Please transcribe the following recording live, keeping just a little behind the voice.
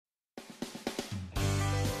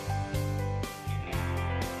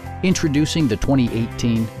Introducing the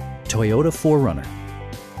 2018 Toyota 4Runner.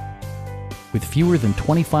 With fewer than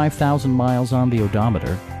 25,000 miles on the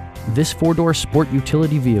odometer, this four-door sport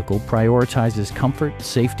utility vehicle prioritizes comfort,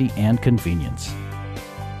 safety, and convenience.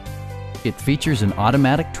 It features an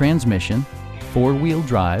automatic transmission, four-wheel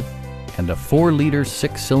drive, and a 4-liter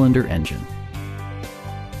 6-cylinder engine.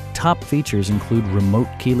 Top features include remote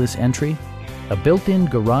keyless entry, a built-in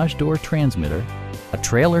garage door transmitter, a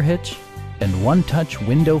trailer hitch, and one-touch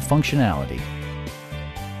window functionality.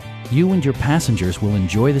 You and your passengers will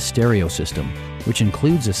enjoy the stereo system, which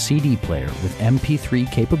includes a CD player with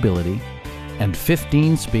MP3 capability and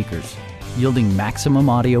 15 speakers, yielding maximum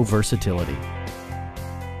audio versatility.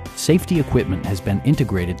 Safety equipment has been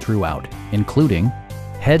integrated throughout, including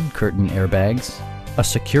head curtain airbags, a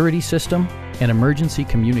security system, an emergency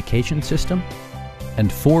communication system,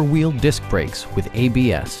 and four-wheel disc brakes with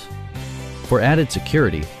ABS. For added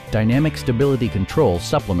security, dynamic stability control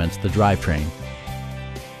supplements the drivetrain.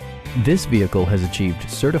 This vehicle has achieved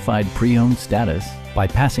certified pre-owned status by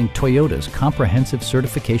passing Toyota's comprehensive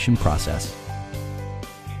certification process.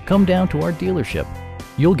 Come down to our dealership.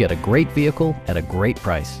 You'll get a great vehicle at a great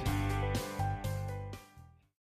price.